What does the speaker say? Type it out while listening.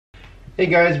Hey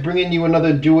guys, bringing you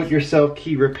another do-it-yourself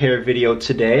key repair video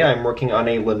today. I'm working on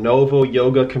a Lenovo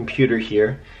Yoga computer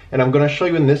here, and I'm going to show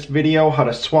you in this video how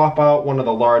to swap out one of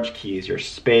the large keys, your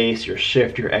space, your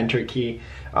shift, your enter key.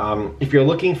 If you're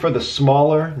looking for the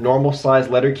smaller, normal size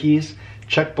letter keys,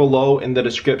 check below in the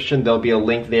description. There'll be a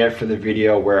link there for the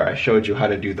video where I showed you how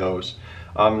to do those.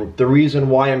 The reason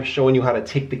why I'm showing you how to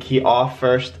take the key off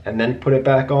first and then put it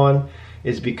back on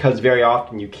is because very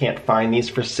often you can't find these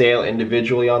for sale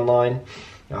individually online.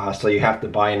 So you have to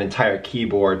buy an entire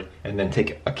keyboard and then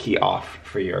take a key off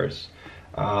for yours.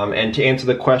 And to answer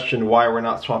the question why we're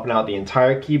not swapping out the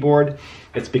entire keyboard,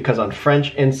 it's because on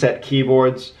French inset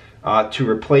keyboards, to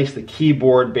replace the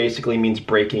keyboard basically means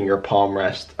breaking your palm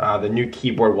rest. The new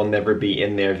keyboard will never be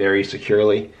in there very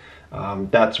securely.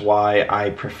 That's why I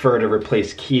prefer to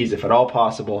replace keys if at all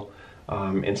possible,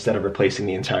 instead of replacing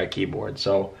the entire keyboard.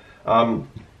 So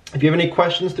if you have any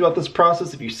questions throughout this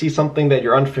process, if you see something that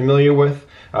you're unfamiliar with,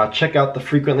 check out the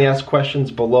frequently asked questions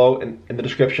below in the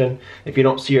description. If you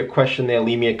don't see your question there,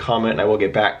 leave me a comment and I will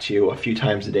get back to you a few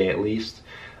times a day at least.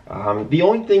 The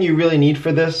only thing you really need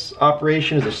for this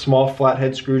operation is a small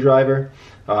flathead screwdriver.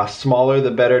 Smaller the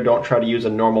better, don't try to use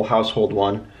a normal household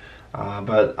one.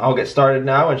 But I'll get started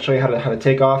now and show you how to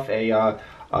take off a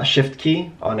shift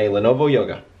key on a Lenovo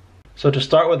Yoga. So to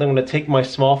start with, I'm going to take my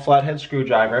small flathead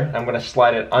screwdriver. I'm going to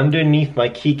slide it underneath my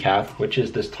keycap, which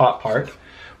is this top part,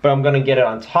 but I'm going to get it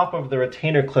on top of the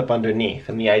retainer clip underneath.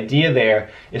 And the idea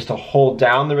there is to hold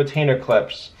down the retainer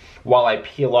clips while I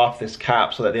peel off this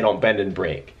cap so that they don't bend and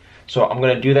break. So I'm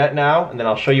going to do that now, and then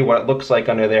I'll show you what it looks like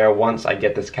under there once I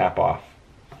get this cap off.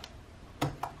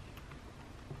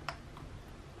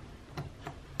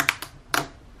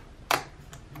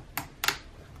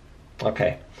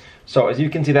 Okay. So as you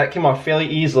can see, that came off fairly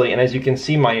easily, and as you can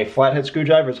see, my flathead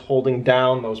screwdriver is holding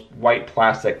down those white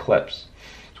plastic clips.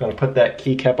 So I'm going to put that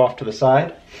keycap off to the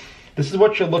side. This is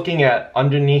what you're looking at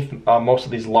underneath most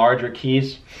of these larger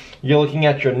keys. You're looking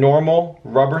at your normal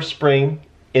rubber spring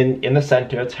in the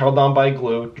center. It's held on by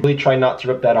glue. Really try not to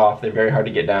rip that off. They're very hard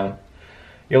to get down.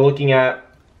 You're looking at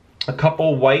a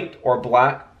couple white or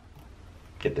black,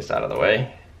 get this out of the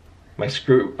way. My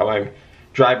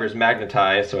driver is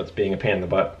magnetized, so it's being a pain in the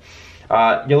butt.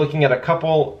 You're looking at a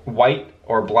couple white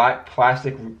or black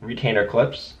plastic retainer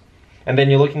clips, and then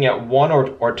you're looking at one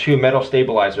or two metal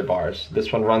stabilizer bars.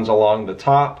 This one runs along the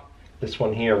top, this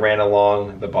one here ran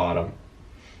along the bottom.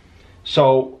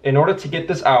 So in order to get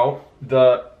this out,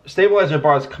 the stabilizer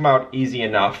bars come out easy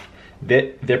enough.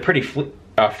 They're pretty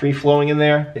free-flowing in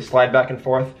there. They slide back and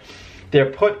forth. They're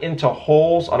put into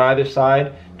holes on either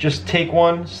side. Just take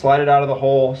one, slide it out of the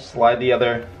hole, slide the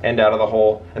other end out of the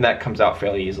hole, and that comes out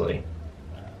fairly easily.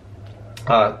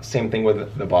 Same thing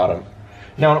with the bottom.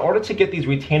 Now, in order to get these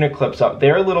retainer clips up,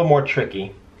 they're a little more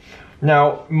tricky.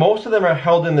 Now, most of them are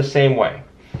held in the same way.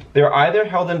 They're either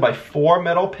held in by 4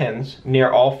 metal pins near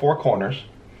all 4 corners,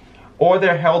 or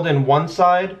they're held in one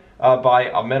side by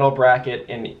a metal bracket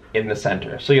in the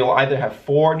center. So you'll either have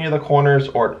 4 near the corners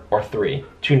or 3.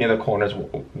 2 near the corners,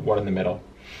 1 in the middle.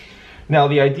 Now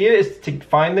the idea is to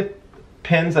find the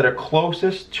pins that are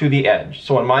closest to the edge.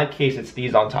 So in my case, it's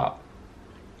these on top.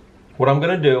 What I'm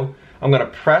going to do, I'm going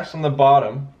to press on the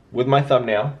bottom with my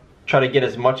thumbnail, try to get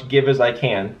as much give as I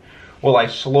can, while I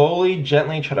slowly,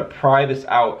 gently try to pry this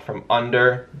out from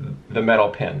under the metal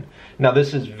pin. Now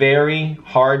this is very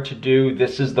hard to do.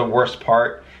 This is the worst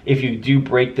part. If you do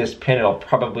break this pin, it'll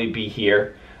probably be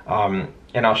here. And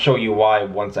I'll show you why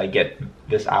once I get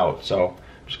this out. So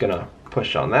I'm just going to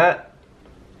push on that.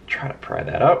 Try to pry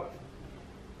that up.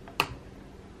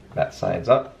 That side's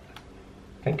up.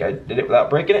 I think I did it without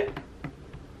breaking it.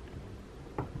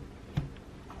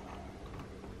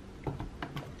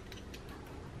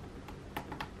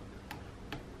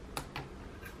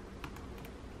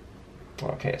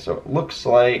 Okay, so it looks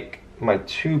like my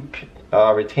 2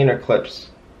 retainer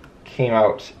clips came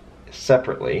out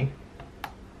separately,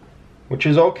 which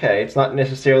is okay. It's not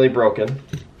necessarily broken.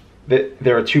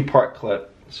 They're a 2-part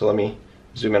clip, so let me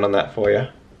zoom in on that for you.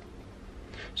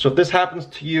 So if this happens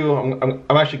to you, I'm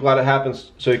actually glad it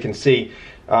happens so you can see.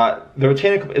 The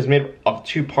retainer clip is made of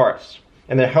 2 parts,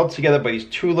 and they're held together by these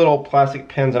 2 little plastic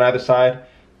pins on either side.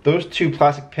 Those 2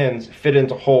 plastic pins fit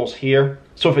into holes here.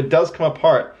 So if it does come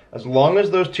apart, as long as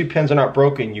those 2 pins are not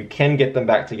broken, you can get them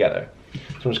back together.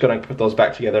 So I'm just going to put those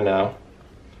back together now.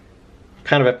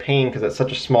 Kind of a pain because it's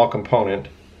such a small component.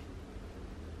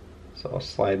 So I'll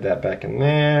slide that back in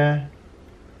there.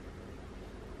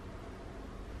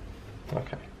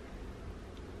 Okay.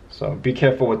 So be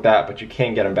careful with that, but you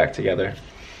can get them back together.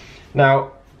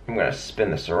 Now, I'm going to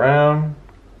spin this around.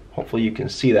 Hopefully you can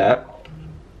see that.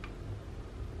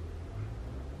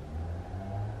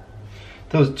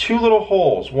 those two little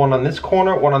holes, one on this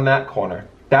corner, one on that corner,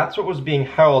 that's what was being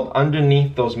held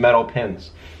underneath those metal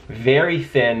pins. Very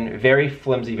thin, very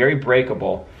flimsy, very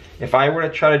breakable. If I were to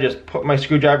try to just put my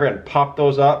screwdriver and pop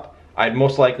those up, I'd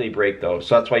most likely break those.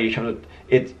 So that's why you have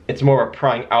to, it's more of a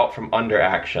prying out from under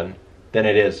action than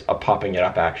it is a popping it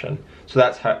up action. So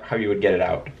that's how you would get it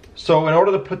out. So in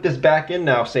order to put this back in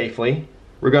now safely,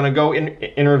 we're gonna go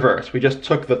in reverse. We just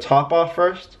took the top off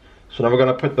first, so now we're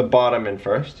gonna put the bottom in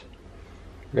first.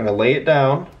 We're gonna lay it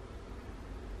down,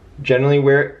 generally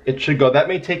where it should go. That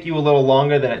may take you a little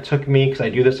longer than it took me because I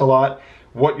do this a lot.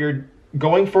 What you're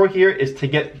going for here is to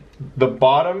get the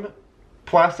bottom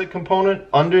plastic component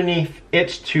underneath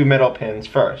its two metal pins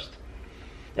first.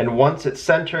 And once it's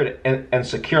centered and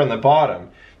secure on the bottom,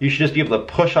 you should just be able to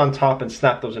push on top and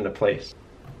snap those into place.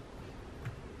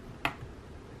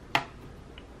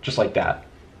 Just like that.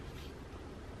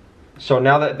 So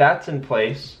now that that's in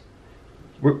place,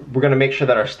 we're going to make sure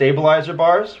that our stabilizer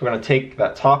bars, we're going to take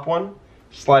that top one,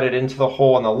 slide it into the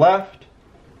hole on the left,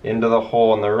 into the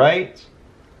hole on the right,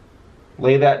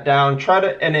 lay that down, try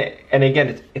to, and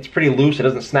again, it's pretty loose, it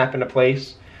doesn't snap into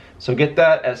place, so get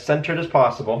that as centered as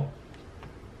possible.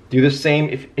 Do the same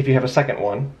if you have a second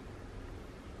one.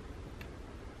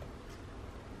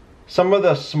 Some of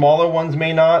the smaller ones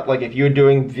may not, like if you're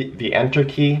doing the enter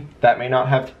key, that may not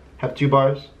have two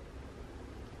bars.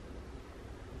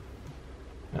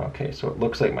 Okay, so it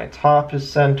looks like my top is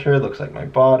centered, looks like my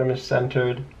bottom is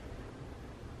centered.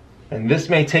 And this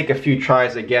may take a few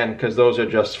tries again because those are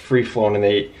just free flowing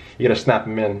and you gotta snap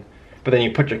them in. But then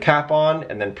you put your cap on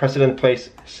and then press it in place,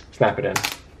 snap it in.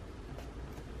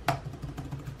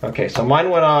 Okay, so mine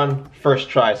went on first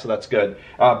try, so that's good.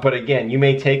 But again, you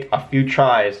may take a few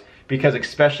tries because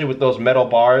especially with those metal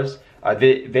bars,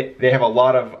 they have a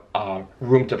lot of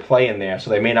room to play in there, so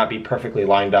they may not be perfectly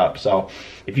lined up. So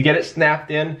if you get it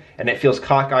snapped in and it feels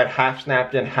cockeyed, half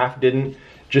snapped in, half didn't,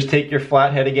 just take your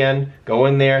flathead again, go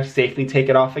in there, safely take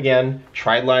it off again,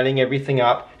 try lining everything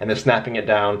up and then snapping it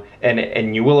down,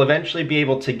 and you will eventually be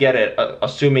able to get it,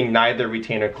 assuming neither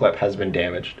retainer clip has been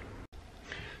damaged.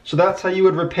 So that's how you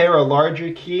would repair a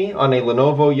larger key on a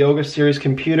Lenovo Yoga Series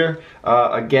computer.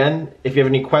 Again, if you have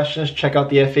any questions, check out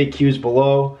the FAQs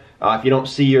below. If you don't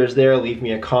see yours there, leave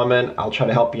me a comment. I'll try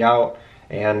to help you out.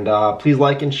 And please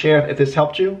like and share if this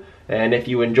helped you. And if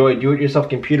you enjoy do-it-yourself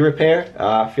computer repair,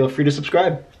 feel free to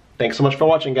subscribe. Thanks so much for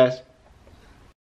watching, guys.